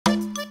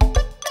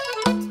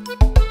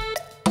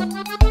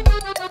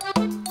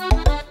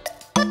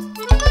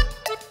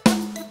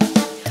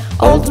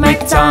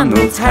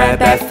Macdonald had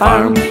a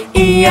farm,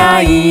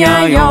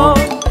 E-I-E-I-O.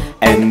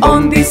 And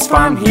on this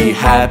farm he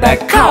had a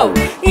cow,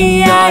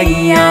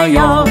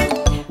 E-I-E-I-O.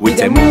 With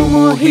a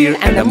moo-moo here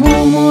and a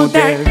moo-moo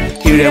there,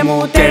 here a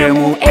moo, there a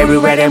moo,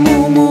 everywhere a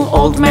moo-moo.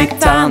 Old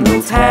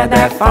Macdonald had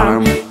a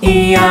farm,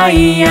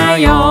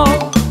 E-I-E-I-O.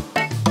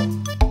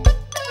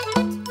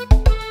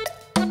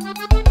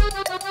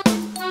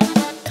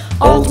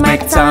 Old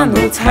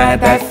Macdonald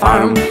had a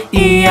farm,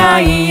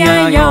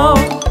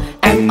 E-I-E-I-O.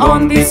 And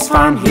on this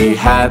farm he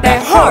had a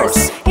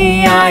horse,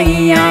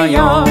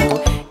 E-I-E-I-O.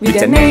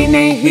 With a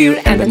neigh-neigh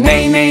here and a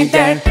neigh-neigh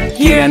there,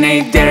 here a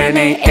neigh, there a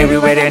neigh,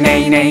 everywhere a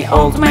neigh-neigh.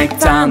 Old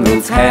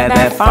Macdonald had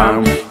a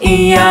farm,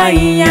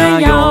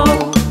 E-I-E-I-O.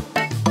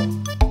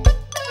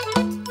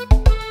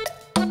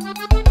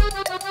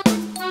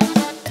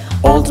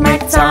 Old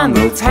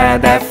Macdonald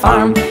had a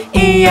farm,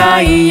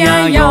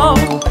 E-I-E-I-O.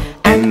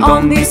 And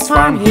on this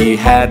farm he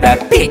had a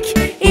pig,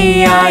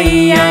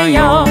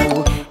 E-I-E-I-O.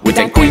 With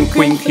a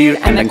quink-quink here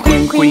and a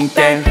quink-quink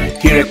there,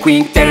 here a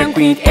quink, there a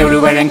quink,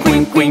 everywhere a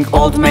quink-quink.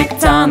 Old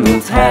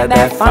Macdonald had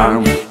a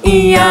farm,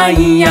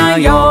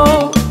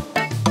 E-I-E-I-O.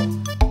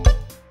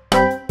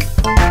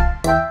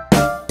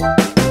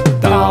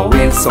 The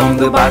wheels on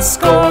the bus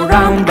go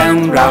round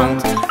and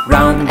round,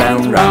 round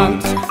and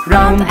round,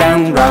 round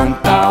and round.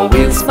 The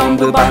wheels on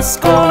the bus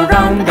go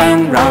round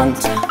and round,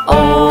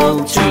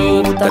 all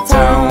through the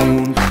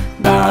town.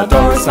 The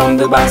doors on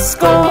the bus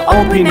go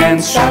open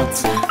and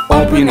shut,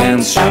 open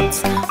and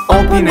shut,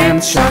 open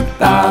and shut.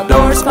 The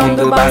doors on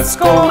the bus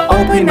go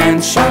open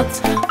and shut,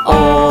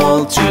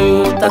 all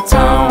through the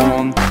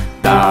town.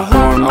 The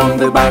horn on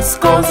the bus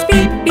goes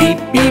beep, beep,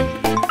 beep,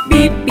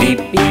 beep, beep,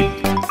 beep,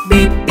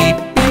 beep, beep,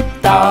 beep.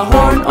 The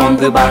horn on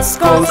the bus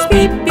goes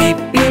beep, beep,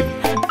 beep,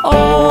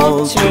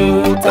 all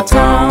through the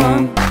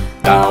town.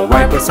 The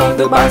wipers on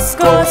the bus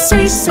go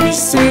swish, swish,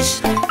 swish,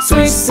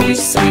 swish, swish,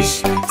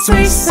 swish,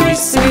 swish, swish,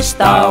 swish.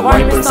 The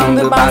wipers on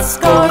the bus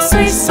go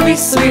swish, swish,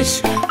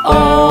 swish,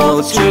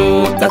 all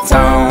through the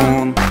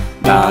town.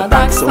 The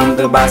ducks on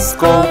the bus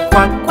go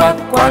quack, quack,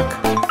 quack,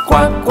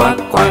 quack, quack,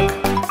 quack,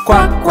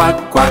 quack,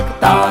 quack, quack.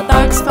 The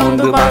ducks on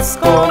the bus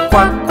go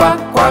quack, quack,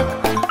 quack,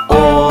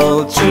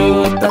 all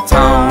through the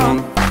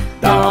town.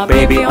 The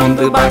baby on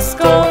the bus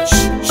go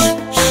shh, shh,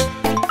 shh,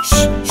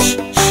 shh, shh,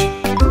 shh.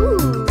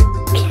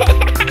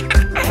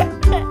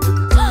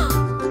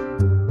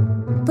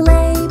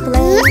 Play,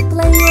 play,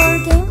 play your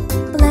game.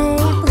 Play,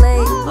 play,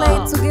 play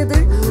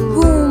together.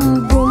 Boom,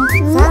 boom,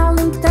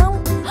 falling down.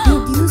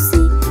 Did you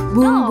see?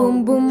 Boom, boom,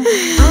 boom.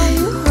 Are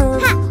you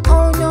hurt?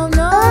 Oh no,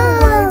 no.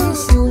 I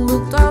wish you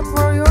looked out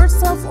for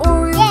yourself or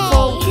you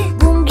fall.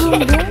 Boom, boom,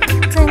 boom.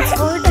 Thanks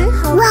for the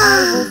help. I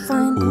will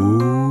find.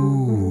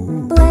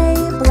 Play,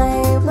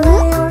 play,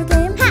 play your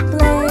game.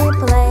 Play,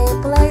 play,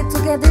 play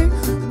together.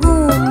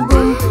 Boom,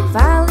 boom,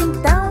 falling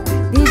down.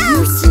 Did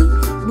you see?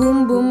 Boom,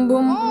 boom,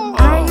 boom.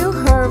 Are you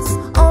hurt?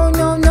 Oh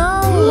no, no.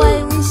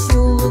 I wish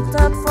you looked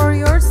out for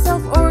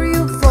yourself or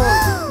you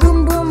fall.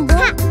 Boom, boom,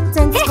 boom.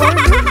 Thanks for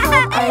the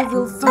help. I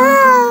will find.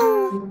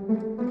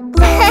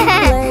 Play,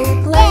 play,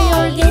 play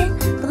your game.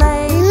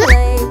 Play,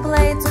 play,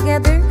 play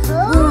together.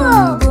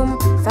 Boom, boom,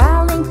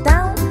 falling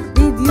down.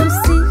 Did you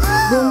see?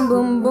 Boom,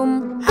 boom,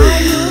 boom.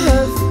 Are you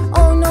hurt?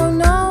 Oh no,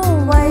 no.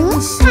 I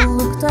wish you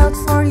looked out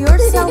for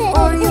yourself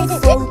or you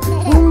fall.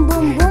 Boom,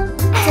 boom, boom.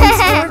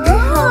 Thanks for the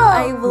help.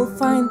 I will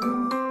find.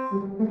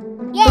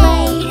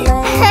 Play,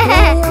 play,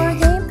 play your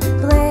game.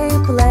 Play,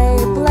 play,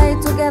 play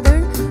together.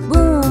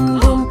 Boom,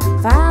 boom,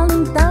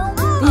 falling down.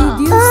 Did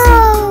you see?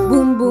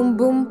 Boom, boom,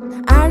 boom.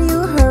 Are you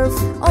hurt?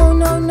 Oh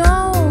no, no.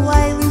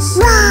 I wish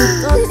you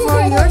looked out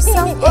for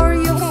yourself or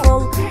you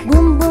fall.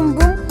 Boom, boom,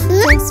 boom.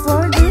 Thanks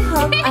for the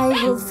help. I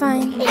will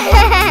find.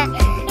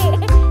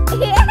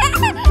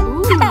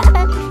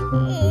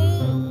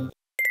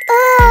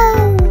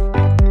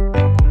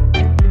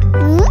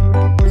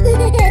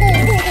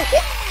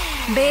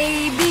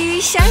 Baby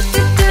shark,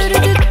 doo doo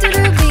doo doo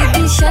doo.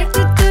 Baby shark,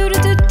 doo doo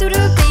doo doo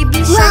doo.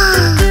 Baby shark,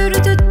 doo doo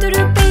doo doo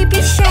doo. Baby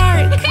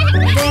shark.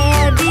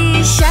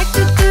 Daddy shark,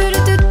 doo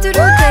doo doo doo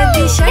doo.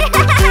 Daddy shark,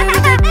 doo doo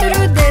doo doo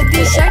doo.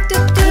 Daddy shark, doo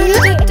doo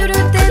doo doo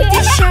doo.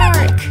 Daddy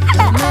shark.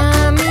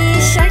 Mommy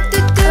shark,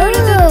 doo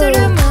doo doo doo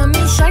doo.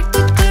 Mommy shark,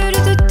 doo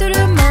doo doo doo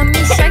doo.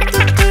 Mommy shark,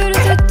 doo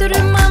doo doo doo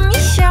doo. Mommy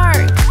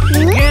shark.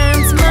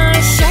 Grandma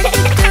shark,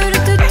 doo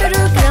doo doo doo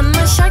doo.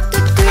 Grandma shark,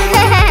 doo doo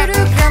doo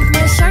doo.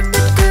 Grandma shark, doo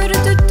doo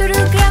doo doo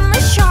doo. Grandma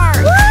shark.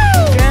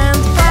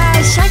 Grandpa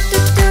shark,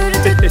 doo doo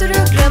doo doo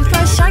doo. Grandpa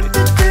shark,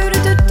 doo doo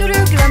doo doo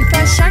doo. Grandpa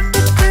shark,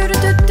 doo doo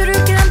doo doo doo.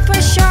 Grandpa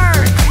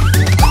shark.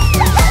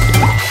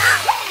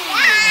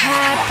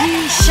 Happy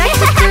shark,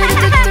 doo doo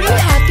doo doo doo.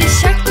 Happy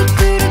shark, doo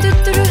doo doo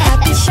doo doo.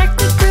 Happy shark,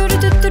 doo doo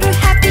doo doo doo.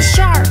 Happy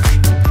shark.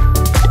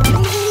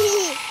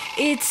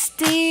 It's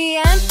the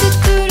ant, doo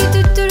doo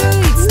doo doo doo.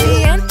 It's the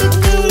ant, doo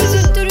doo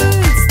doo doo doo.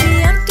 It's the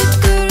ant, doo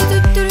doo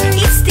doo doo doo.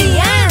 It's the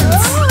ant.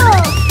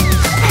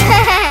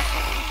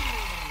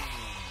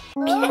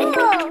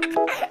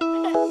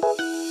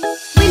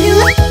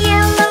 Blue,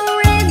 yellow,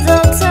 red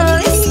all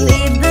toys.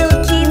 Little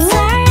kids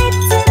are at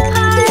the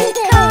park.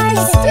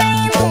 Cars,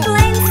 trains,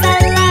 planes,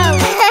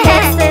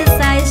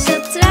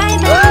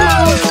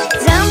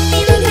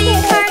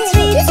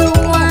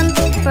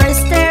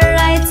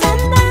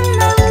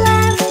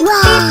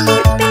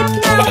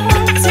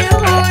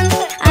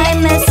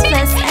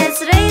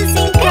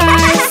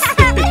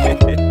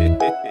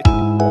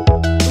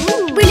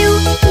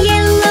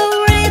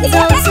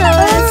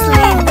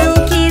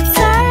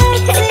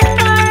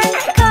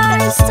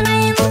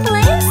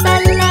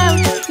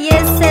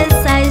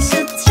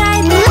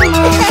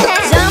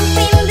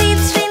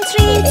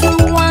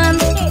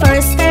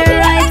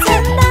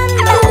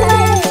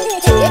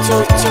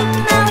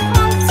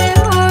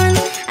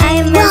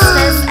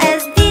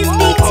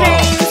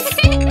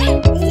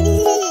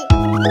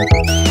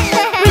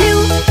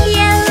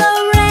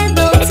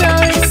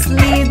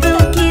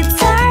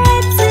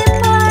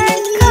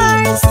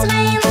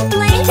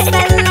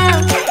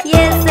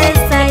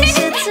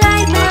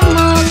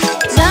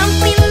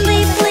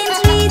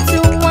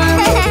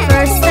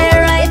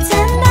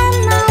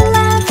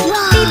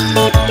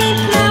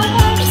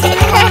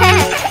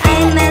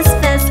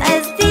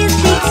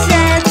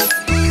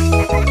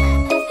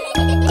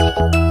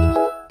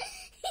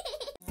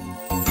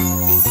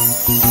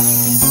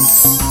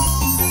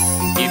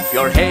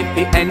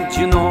 happy and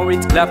you know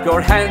it, clap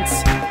your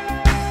hands.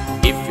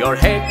 If you're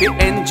happy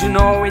and you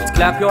know it,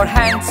 clap your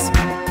hands.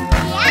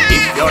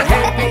 If you're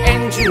happy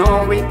and you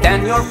know it,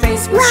 then your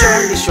face will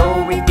surely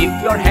show it.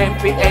 If you're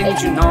happy and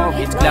you know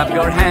it, clap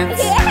your hands.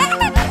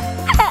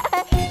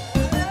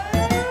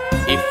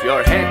 If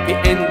you're happy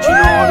and you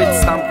know it,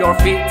 stamp your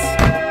feet.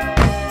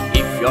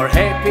 If you're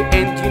happy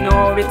and you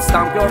know it,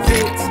 stamp your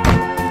feet.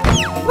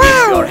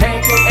 If you're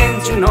happy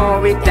and you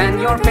know it, then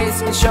your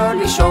face will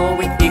surely show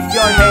it. If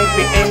you're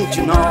happy and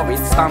you know it,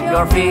 stamp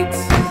your feet.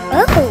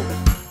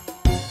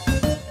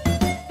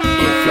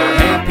 If you're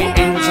happy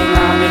and you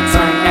know it,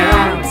 turn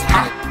around,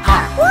 ha ha.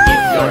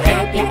 If you're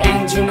happy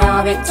and you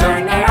know it,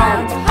 turn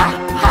around, ha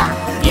ha.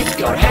 If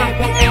you're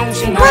happy and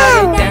you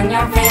know it, then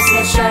your face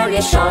will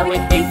surely show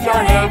it. If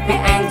you're happy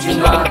and you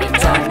know it,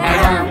 turn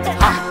around,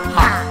 ha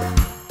ha.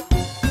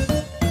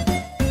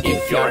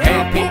 If you're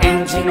happy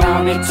and you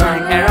know it,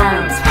 turn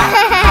around, ha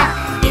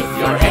ha. If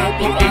you're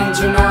happy and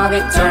you know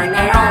it, turn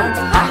around,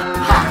 ha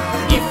ha.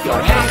 If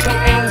you're happy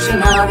and you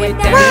know it,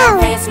 then your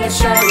face will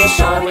surely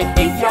show it.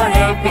 If you're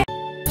happy.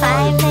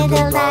 5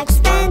 little ducks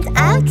went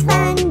out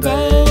one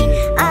day,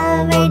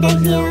 over the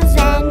hills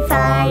and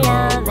far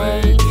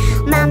away.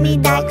 Mommy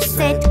duck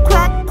said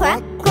quack,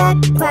 quack, quack,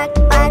 quack,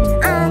 but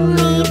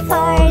only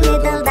 4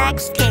 little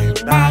ducks came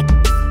back.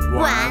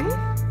 1,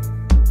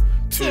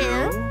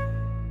 2,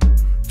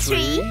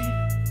 3,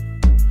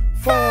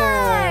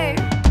 4.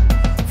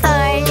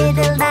 4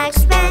 little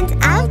ducks went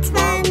out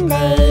one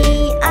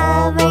day,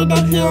 over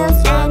the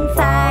hills and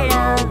far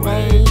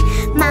away.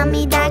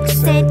 Mommy duck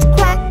said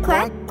quack,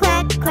 quack,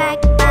 quack, quack,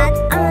 but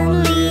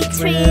only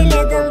 3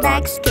 little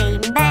ducks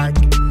came back.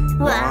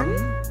 1,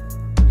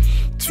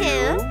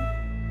 2,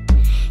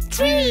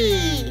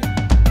 3.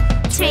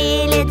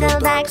 3 little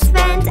ducks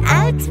went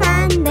out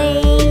one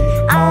day,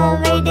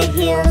 over the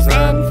hills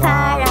and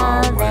far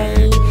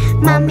away.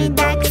 Mommy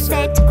duck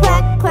said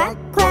quack, quack,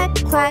 quack,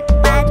 quack,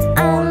 but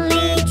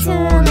only 2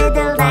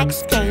 little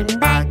ducks came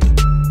back.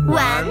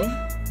 1,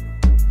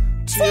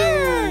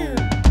 2.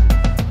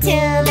 2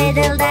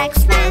 little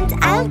ducks went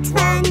out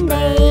one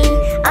day,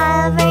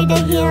 over the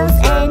hills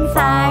and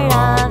far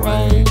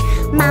away.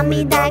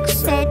 Mommy duck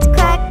said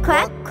quack,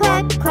 quack,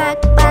 quack, quack,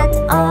 but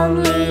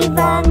only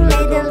 1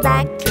 little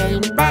duck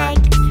came back.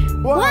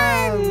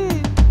 1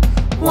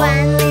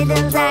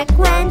 little duck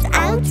went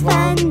out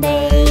one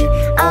day,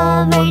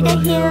 over the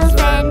hills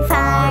and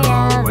far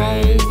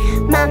away.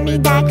 Mommy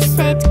duck